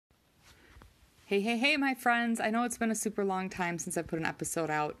Hey, my friends. I know it's been a super long time since I put an episode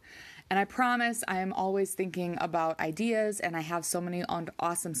out, and I promise I am always thinking about ideas, and I have so many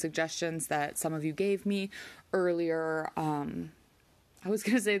awesome suggestions that some of you gave me earlier. I was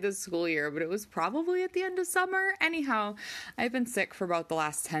going to say this school year, but it was probably at the end of summer. Anyhow, I've been sick for about the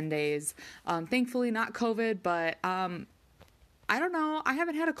last 10 days. Thankfully, not COVID, but I don't know. I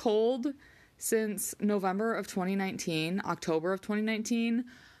haven't had a cold since November of 2019, October of 2019.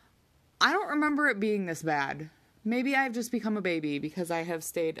 I don't remember it being this bad. Maybe I've just become a baby because I have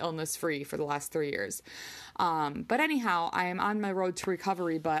stayed illness-free for the last 3 years. But anyhow, I am on my road to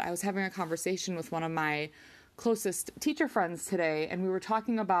recovery, but I was having a conversation with one of my closest teacher friends today, and we were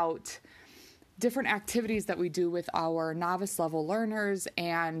talking about different activities that we do with our novice level learners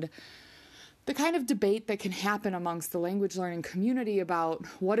and the kind of debate that can happen amongst the language learning community about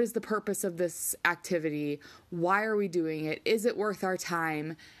what is the purpose of this activity, why are we doing it, is it worth our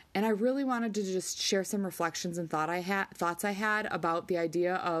time? And I really wanted to just share some reflections and thoughts I had about the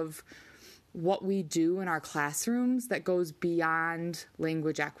idea of what we do in our classrooms that goes beyond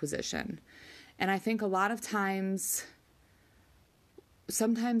language acquisition. And I think a lot of times,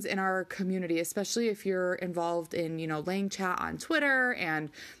 sometimes in our community, especially if you're involved in, Lang Chat on Twitter and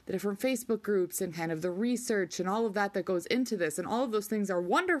the different Facebook groups and kind of the research and all of that goes into this, and all of those things are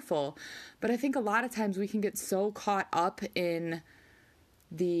wonderful. But I think a lot of times we can get so caught up in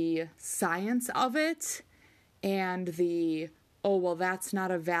the science of it and that's not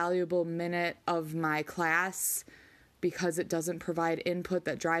a valuable minute of my class because it doesn't provide input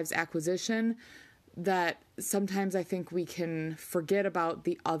that drives acquisition, that sometimes I think we can forget about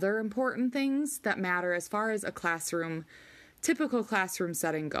the other important things that matter as far as a typical classroom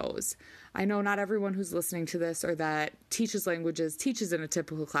setting goes. I know not everyone who's listening to this or that teaches languages teaches in a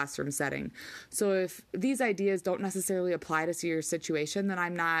typical classroom setting. So if these ideas don't necessarily apply to your situation, then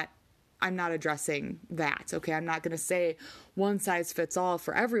I'm not addressing that, okay? I'm not going to say one size fits all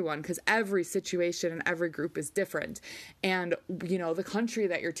for everyone because every situation and every group is different. And, the country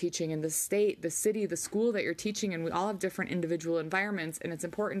that you're teaching in, the state, the city, the school that you're teaching in, we all have different individual environments, and it's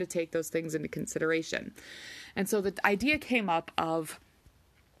important to take those things into consideration. And so the idea came up of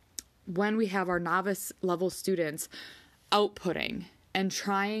when we have our novice level students outputting and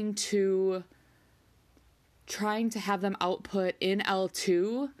trying to have them output in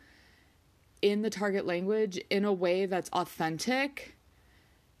L2 in the target language in a way that's authentic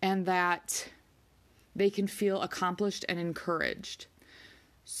and that they can feel accomplished and encouraged.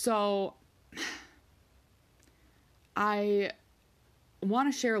 So I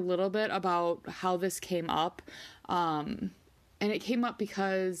want to share a little bit about how this came up. And it came up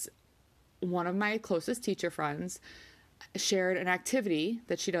because one of my closest teacher friends shared an activity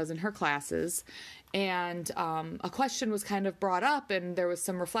that she does in her classes, and a question was kind of brought up, and there was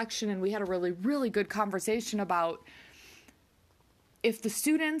some reflection, and we had a really, really good conversation about if the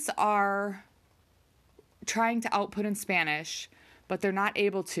students are trying to output in Spanish, but they're not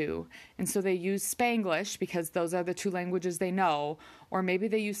able to, and so they use Spanglish because those are the two languages they know, or maybe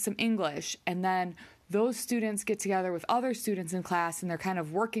they use some English, and then those students get together with other students in class and they're kind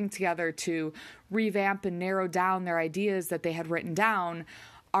of working together to revamp and narrow down their ideas that they had written down.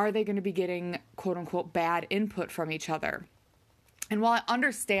 Are they going to be getting quote unquote bad input from each other? And while I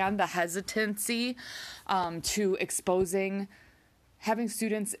understand the hesitancy to having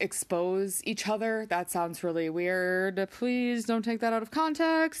students expose each other, that sounds really weird. Please don't take that out of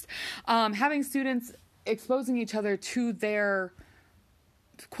context. Having students exposing each other to their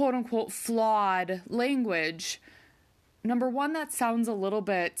quote-unquote flawed language, number one, that sounds a little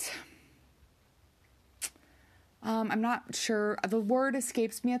bit, I'm not sure, the word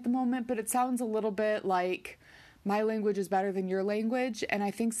escapes me at the moment, but it sounds a little bit like my language is better than your language, and I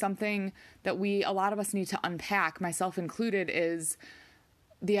think something that a lot of us need to unpack, myself included, is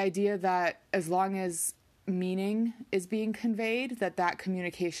the idea that as long as meaning is being conveyed, that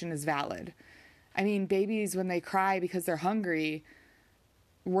communication is valid. I mean, babies, when they cry because they're hungry,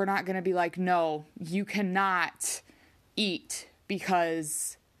 we're not going to be like, no, you cannot eat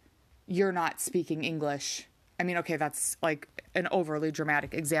because you're not speaking English. I mean, okay, that's like an overly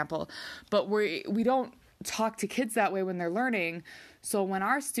dramatic example, but we don't talk to kids that way when they're learning. So when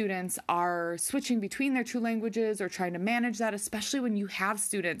our students are switching between their two languages or trying to manage that, especially when you have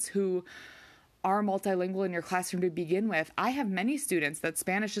students who are multilingual in your classroom to begin with, I have many students that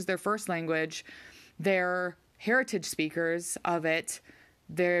Spanish is their first language. They're heritage speakers of it.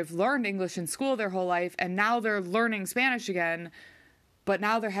 They've learned English in school their whole life, and now they're learning Spanish again, but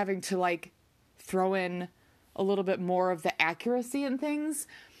now they're having to throw in a little bit more of the accuracy in things.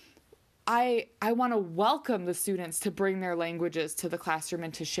 I want to welcome the students to bring their languages to the classroom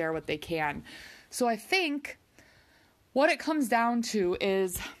and to share what they can. So I think what it comes down to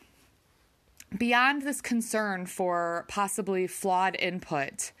is, beyond this concern for possibly flawed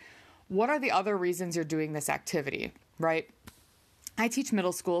input, what are the other reasons you're doing this activity, right? I teach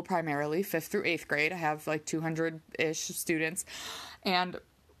middle school primarily, 5th through 8th grade. I have like 200-ish students, and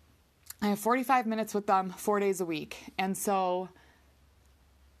I have 45 minutes with them 4 days a week. And so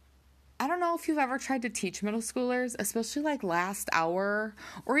I don't know if you've ever tried to teach middle schoolers, especially like last hour,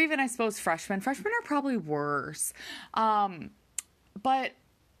 or even I suppose freshmen. Freshmen are probably worse. But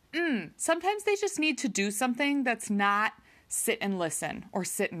sometimes they just need to do something that's not sit and listen or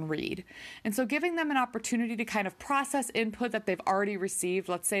sit and read. And so giving them an opportunity to kind of process input that they've already received.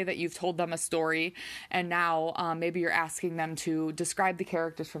 Let's say that you've told them a story, and now maybe you're asking them to describe the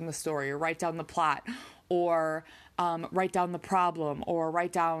characters from the story, or write down the plot, or write down the problem, or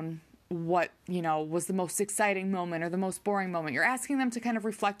write down what, was the most exciting moment or the most boring moment. You're asking them to kind of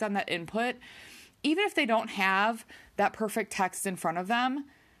reflect on that input. Even if they don't have that perfect text in front of them,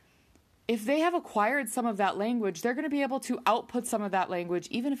 if they have acquired some of that language, they're going to be able to output some of that language,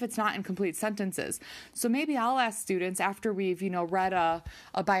 even if it's not in complete sentences. So maybe I'll ask students, after we've, read a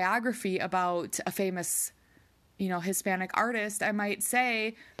biography about a famous, Hispanic artist, I might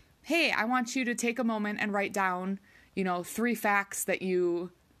say, hey, I want you to take a moment and write down, 3 facts that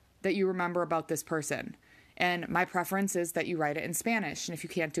you remember about this person. And my preference is that you write it in Spanish. And if you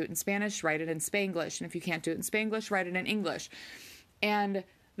can't do it in Spanish, write it in Spanglish. And if you can't do it in Spanglish, write it in English. And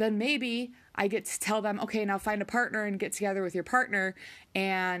then maybe I get to tell them, okay, now find a partner and get together with your partner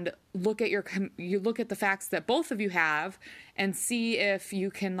and look at you look at the facts that both of you have and see if you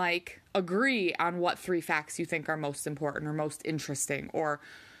can agree on what 3 facts you think are most important or most interesting or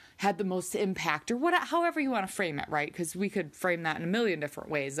had the most impact, or however you want to frame it, right? Because we could frame that in a million different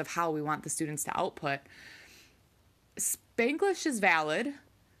ways of how we want the students to output. Spanglish is valid,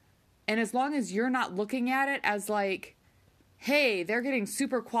 and as long as you're not looking at it as hey, they're getting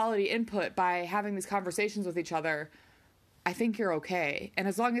super quality input by having these conversations with each other, I think you're okay. And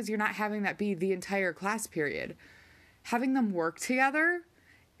as long as you're not having that be the entire class period, having them work together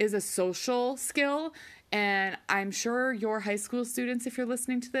is a social skill. And I'm sure your high school students, if you're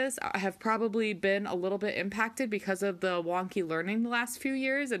listening to this, have probably been a little bit impacted because of the wonky learning the last few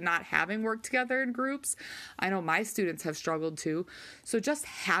years and not having worked together in groups. I know my students have struggled too. So just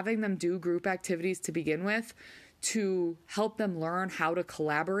having them do group activities to begin with, to help them learn how to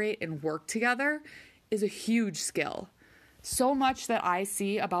collaborate and work together, is a huge skill. So much that I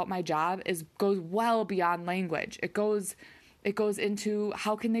see about my job goes well beyond language. It goes into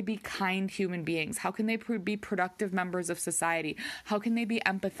how can they be kind human beings? How can they be productive members of society? How can they be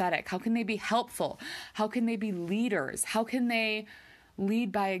empathetic? How can they be helpful? How can they be leaders? How can they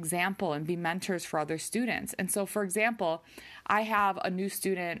lead by example and be mentors for other students? And so, for example, I have a new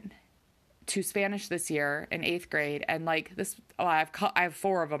student to Spanish this year in 8th grade, and I have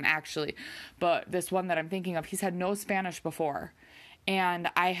 4 of them actually, but this one that I'm thinking of, he's had no Spanish before, and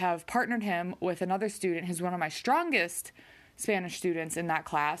I have partnered him with another student who's one of my strongest Spanish students in that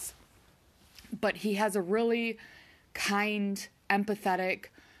class, but he has a really kind, empathetic,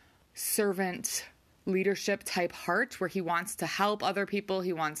 servant leadership type heart where he wants to help other people.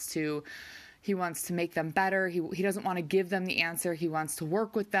 He wants to make them better. He doesn't want to give them the answer. He wants to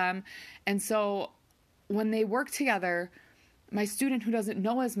work with them. And so when they work together, my student who doesn't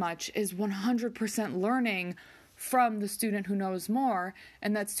know as much is 100% learning from the student who knows more.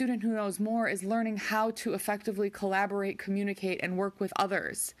 And that student who knows more is learning how to effectively collaborate, communicate, and work with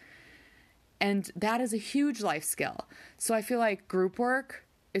others. And that is a huge life skill. So I feel like group work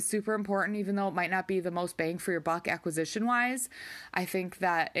is super important, even though it might not be the most bang for your buck acquisition-wise. I think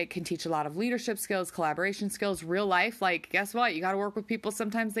that it can teach a lot of leadership skills, collaboration skills, real life. Guess what? You got to work with people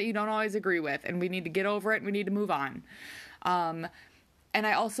sometimes that you don't always agree with, and we need to get over it, and we need to move on. And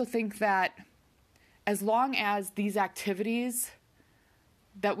I also think that as long as these activities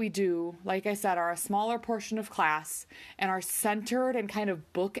that we do, like I said, are a smaller portion of class and are centered and kind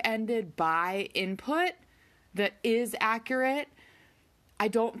of bookended by input that is accurate, I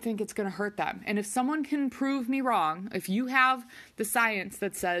don't think it's going to hurt them. And if someone can prove me wrong, if you have the science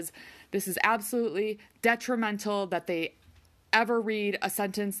that says this is absolutely detrimental that they ever read a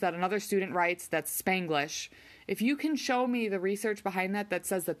sentence that another student writes that's Spanglish, if you can show me the research behind that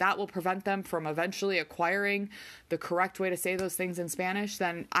says that will prevent them from eventually acquiring the correct way to say those things in Spanish,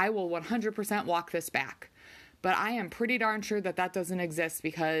 then I will 100% walk this back. But I am pretty darn sure that doesn't exist,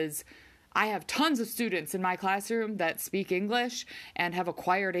 because I have tons of students in my classroom that speak English and have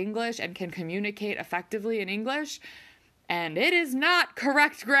acquired English and can communicate effectively in English. And it is not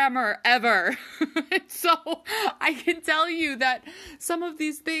correct grammar ever. So I can tell you that some of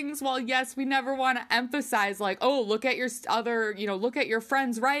these things, while yes, we never want to emphasize like, oh, look at your look at your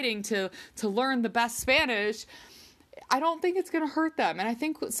friend's writing to learn the best Spanish. I don't think it's going to hurt them. And I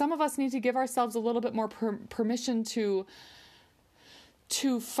think some of us need to give ourselves a little bit more permission to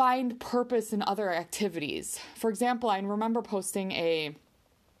find purpose in other activities. For example, I remember posting a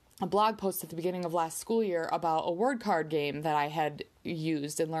blog post at the beginning of last school year about a word card game that I had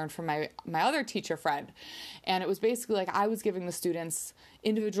used and learned from my other teacher friend. And it was basically like I was giving the students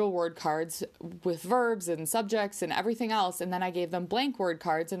individual word cards with verbs and subjects and everything else. And then I gave them blank word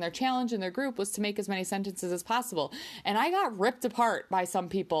cards, and their challenge in their group was to make as many sentences as possible. And I got ripped apart by some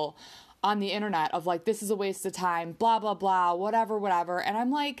people on the internet of like, this is a waste of time, blah, blah, blah, whatever. And I'm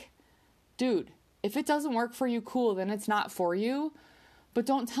like, dude, if it doesn't work for you, cool, then it's not for you. But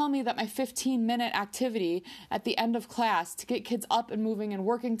don't tell me that my 15-minute activity at the end of class to get kids up and moving and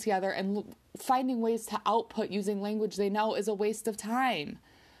working together and finding ways to output using language they know is a waste of time.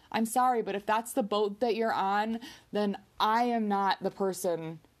 I'm sorry, but if that's the boat that you're on, then I am not the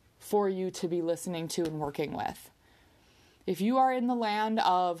person for you to be listening to and working with. If you are in the land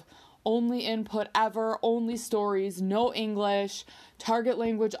of only input ever, only stories, no English, target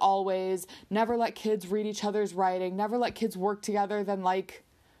language always, never let kids read each other's writing, never let kids work together, then like,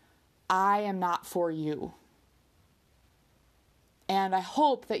 I am not for you. And I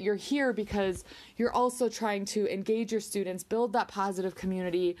hope that you're here because you're also trying to engage your students, build that positive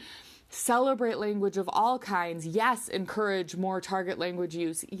community, celebrate language of all kinds. Yes, encourage more target language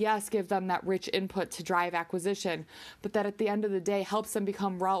use. Yes, give them that rich input to drive acquisition, but that at the end of the day helps them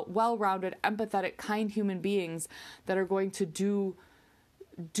become well-rounded, empathetic, kind human beings that are going to do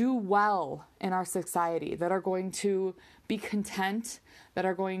well in our society, that are going to be content, that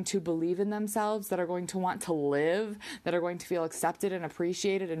are going to believe in themselves, that are going to want to live, that are going to feel accepted and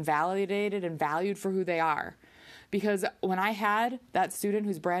appreciated and validated and valued for who they are. Because when I had that student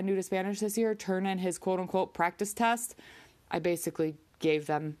who's brand new to Spanish this year turn in his quote-unquote practice test, I basically gave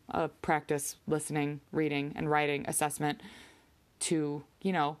them a practice listening, reading, and writing assessment to,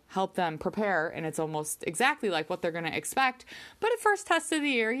 help them prepare. And it's almost exactly like what they're going to expect. But at first test of the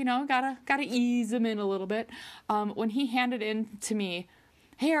year, gotta ease them in a little bit. When he handed in to me,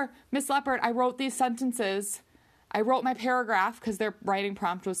 here, Miss Leopard, I wrote these sentences. I wrote my paragraph because their writing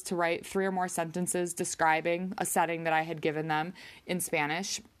prompt was to write 3 or more sentences describing a setting that I had given them in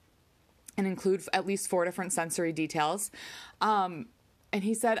Spanish and include at least 4 different sensory details. And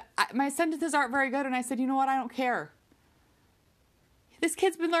he said, my sentences aren't very good. And I said, you know what? I don't care. This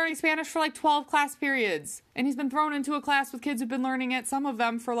kid's been learning Spanish for like 12 class periods. And he's been thrown into a class with kids who've been learning it, some of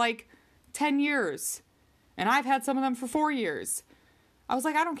them for like 10 years. And I've had some of them for 4 years. I was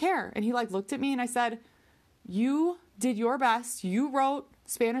like, I don't care. And he looked at me and I said, you did your best. You wrote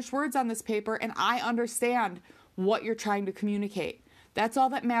Spanish words on this paper, and I understand what you're trying to communicate. That's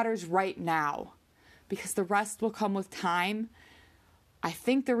all that matters right now, because the rest will come with time. I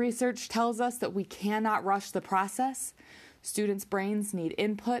think the research tells us that we cannot rush the process. Students' brains need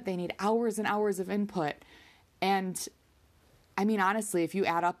input. They need hours and hours of input. And I mean, honestly, if you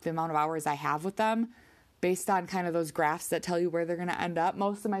add up the amount of hours I have with them, based on kind of those graphs that tell you where they're going to end up,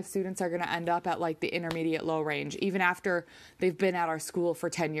 most of my students are going to end up at like the intermediate low range, even after they've been at our school for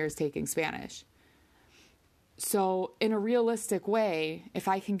 10 years taking Spanish. So in a realistic way, if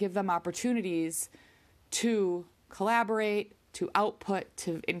I can give them opportunities to collaborate, to output,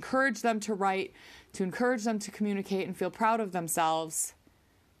 to encourage them to write, to encourage them to communicate and feel proud of themselves,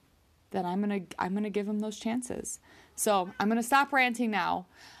 then I'm going to give them those chances. So I'm going to stop ranting now.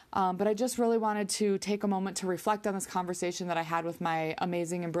 But I just really wanted to take a moment to reflect on this conversation that I had with my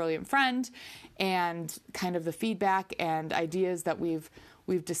amazing and brilliant friend and kind of the feedback and ideas that we've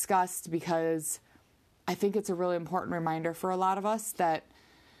discussed, because I think it's a really important reminder for a lot of us that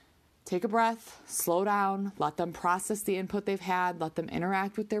take a breath, slow down, let them process the input they've had, let them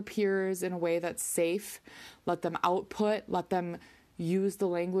interact with their peers in a way that's safe, let them output, let them use the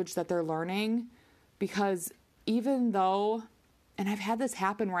language that they're learning. Because even though, and I've had this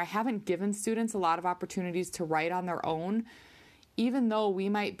happen where I haven't given students a lot of opportunities to write on their own, even though we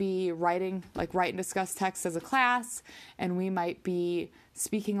might be writing, like write and discuss text as a class, and we might be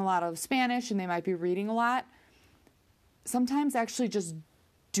speaking a lot of Spanish and they might be reading a lot, sometimes actually just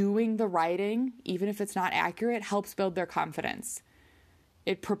doing the writing, even if it's not accurate, helps build their confidence.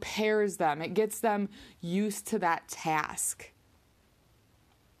 It prepares them. It gets them used to that task.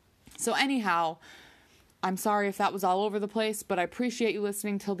 So anyhow, I'm sorry if that was all over the place, but I appreciate you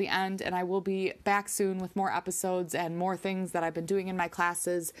listening till the end, and I will be back soon with more episodes and more things that I've been doing in my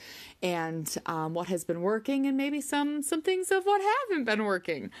classes and what has been working and maybe some things of what haven't been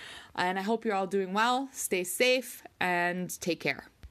working. And I hope you're all doing well. Stay safe and take care.